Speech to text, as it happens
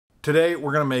Today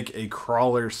we're going to make a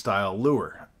crawler style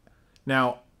lure.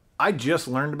 Now, I just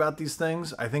learned about these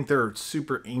things. I think they're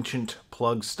super ancient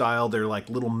plug style. They're like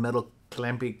little metal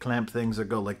clamp things that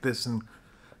go like this and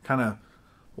kind of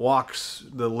walks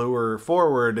the lure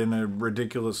forward in a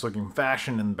ridiculous looking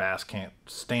fashion, and the bass can't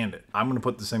stand it. I'm going to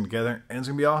put this thing together and it's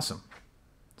going to be awesome.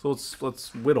 So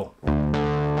let's whittle.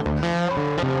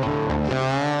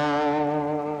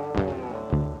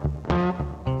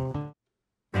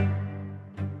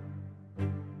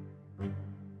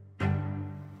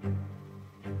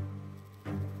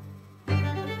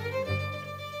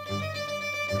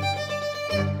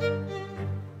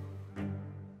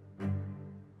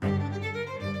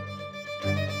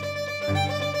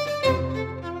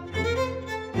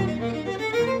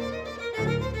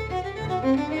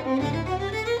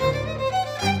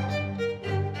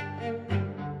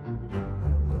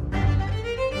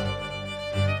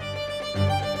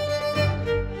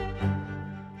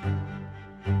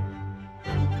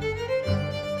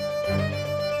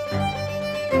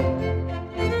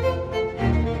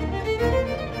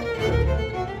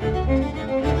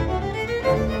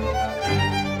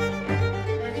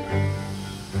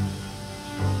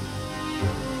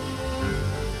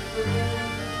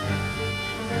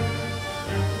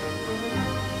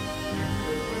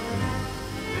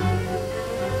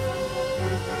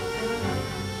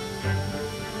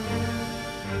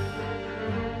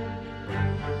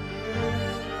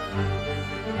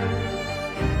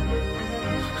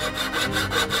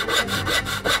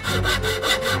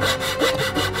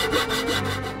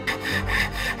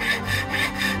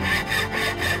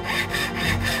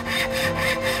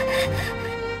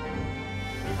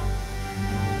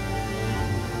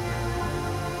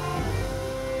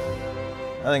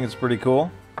 I think it's pretty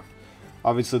cool.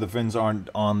 Obviously the fins aren't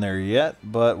on there yet,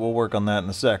 but we'll work on that in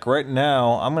a sec. Right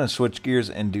now, I'm going to switch gears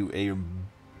and do a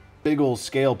big old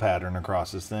scale pattern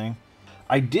across this thing.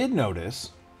 I did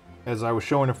notice, as I was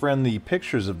showing a friend the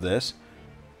pictures of this,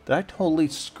 that I totally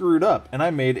screwed up, and I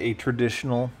made a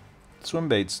traditional swim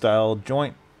bait style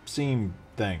joint seam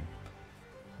thing.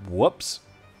 Whoops.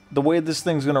 The way this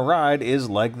thing's going to ride is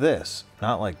like this,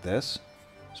 not like this.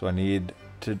 So I need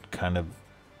to kind of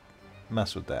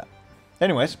mess with that.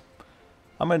 Anyways,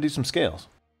 I'm going to do some scales.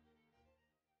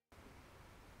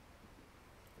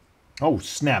 Oh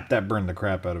snap, that burned the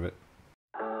crap out of it.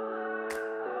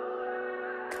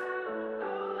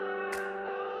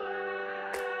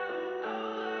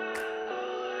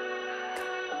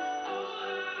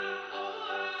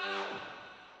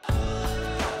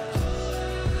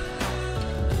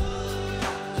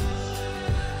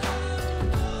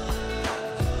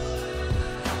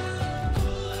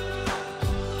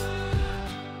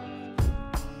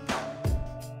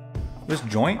 This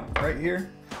joint right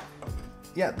here,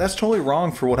 yeah, that's totally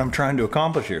wrong for what I'm trying to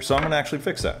accomplish here, so I'm going to actually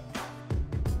fix that.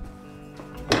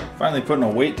 Finally putting a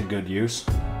weight to good use.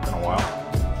 Been a while.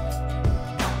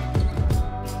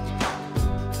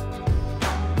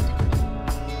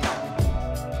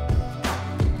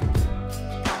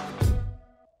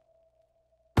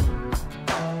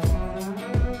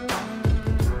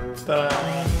 Ta-da!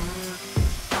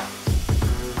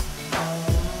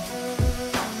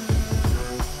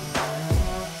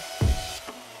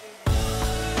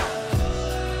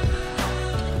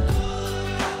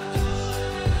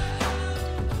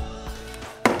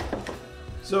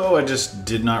 So I just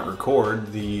did not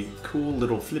record the cool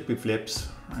little flippy flips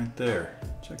right there.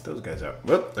 Check those guys out.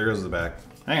 Whoop, there goes the back.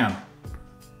 Hang on.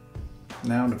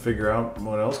 Now to figure out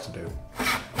what else to do.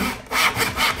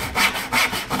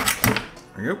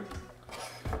 There you go.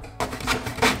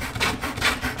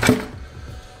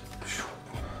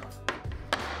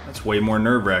 That's way more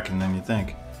nerve-wracking than you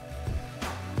think.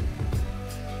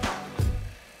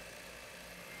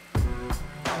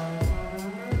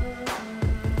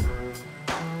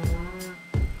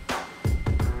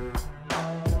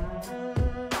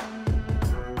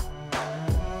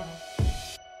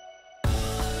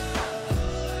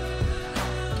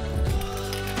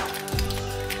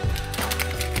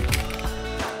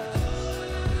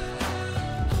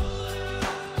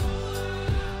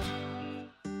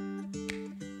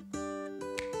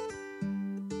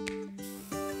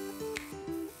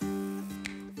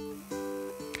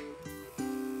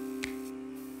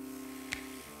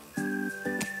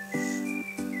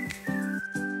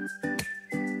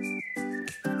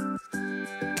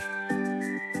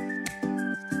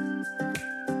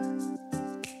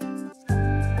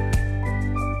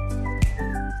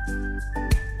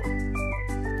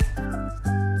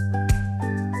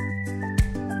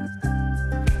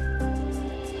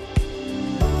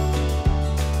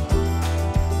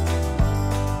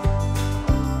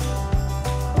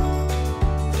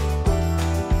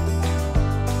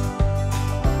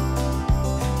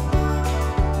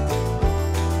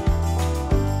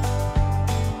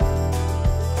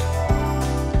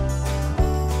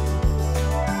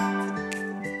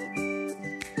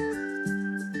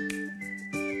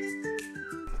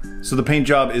 So the paint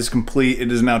job is complete.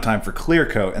 It is now time for clear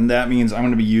coat, and that means I'm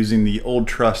going to be using the old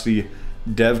trusty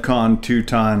DevCon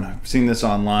 2-ton. I've seen this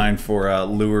online for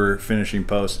lure finishing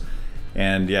posts,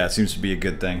 and yeah, it seems to be a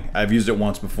good thing. I've used it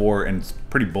once before, and it's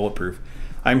pretty bulletproof.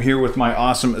 I'm here with my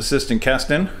awesome assistant,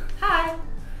 Keston. Hi.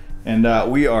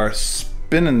 And we are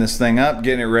spinning this thing up,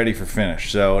 getting it ready for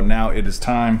finish. So now it is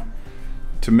time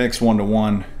to mix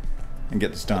 1-to-1 and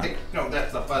get this done. No,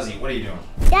 that's the fuzzy. What are you doing?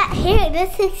 Yeah, here,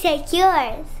 this looks like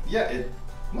yours. Yeah,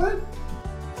 what?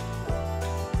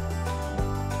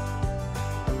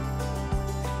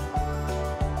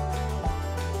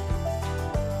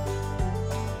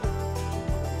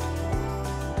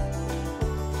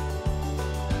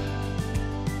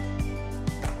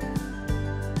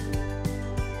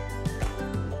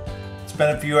 It's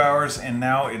been a few hours, and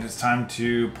now it is time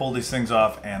to pull these things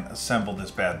off and assemble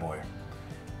this bad boy.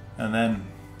 And then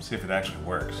see if it actually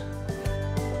works.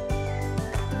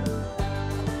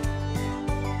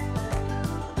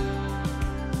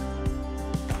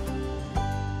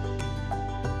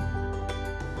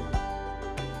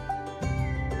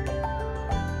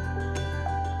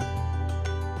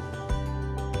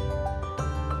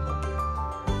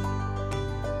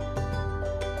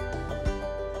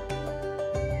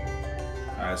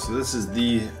 Alright, so this is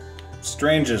the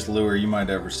strangest lure you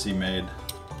might ever see made.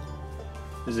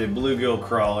 This is a bluegill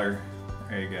crawler.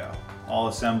 There you go. All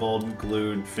assembled,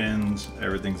 glued, fins,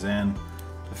 everything's in.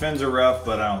 The fins are rough,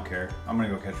 but I don't care. I'm gonna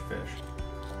go catch a fish.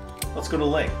 Let's go to the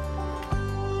lake.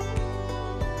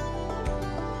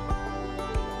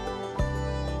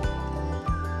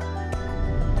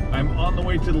 I'm on the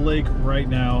way to the lake right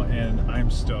now, and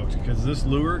I'm stoked because this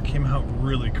lure came out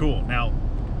really cool. Now,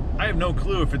 I have no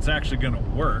clue if it's actually gonna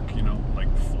work, you know,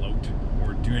 like float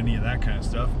or do any of that kind of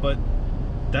stuff, but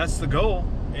that's the goal.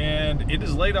 And it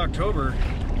is late October,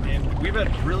 and we've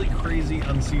had really crazy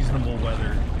unseasonable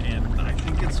weather, and I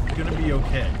think it's gonna be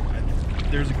okay.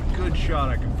 There's a good shot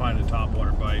I can find a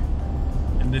topwater bite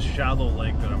in this shallow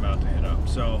lake that I'm about to hit up,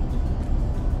 so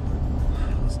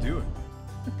let's do it.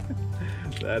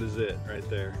 That is it right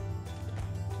there.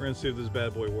 We're gonna see if this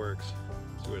bad boy works,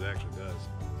 see what it actually does.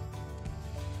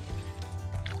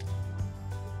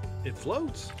 It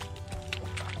floats.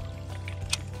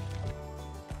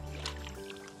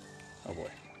 Oh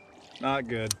boy, not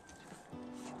good.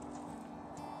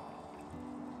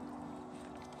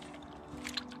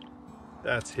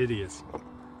 That's hideous.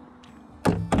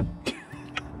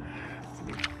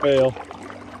 Fail.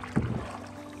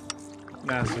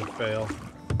 Massive fail.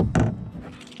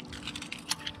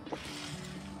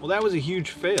 Well, that was a huge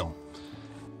fail.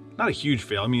 Not a huge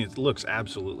fail, I mean, it looks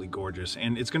absolutely gorgeous,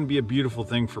 and it's gonna be a beautiful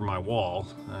thing for my wall,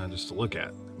 just to look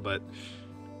at, but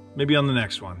maybe on the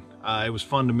next one. It was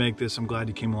fun to make this. I'm glad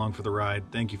you came along for the ride.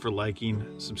 Thank you for liking,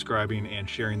 subscribing, and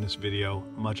sharing this video.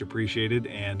 Much appreciated,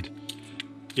 and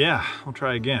yeah, I'll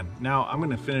try again. Now, I'm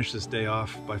gonna finish this day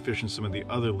off by fishing some of the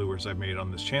other lures I've made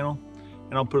on this channel,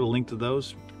 and I'll put a link to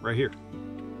those right here.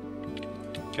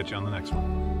 Catch you on the next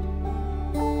one.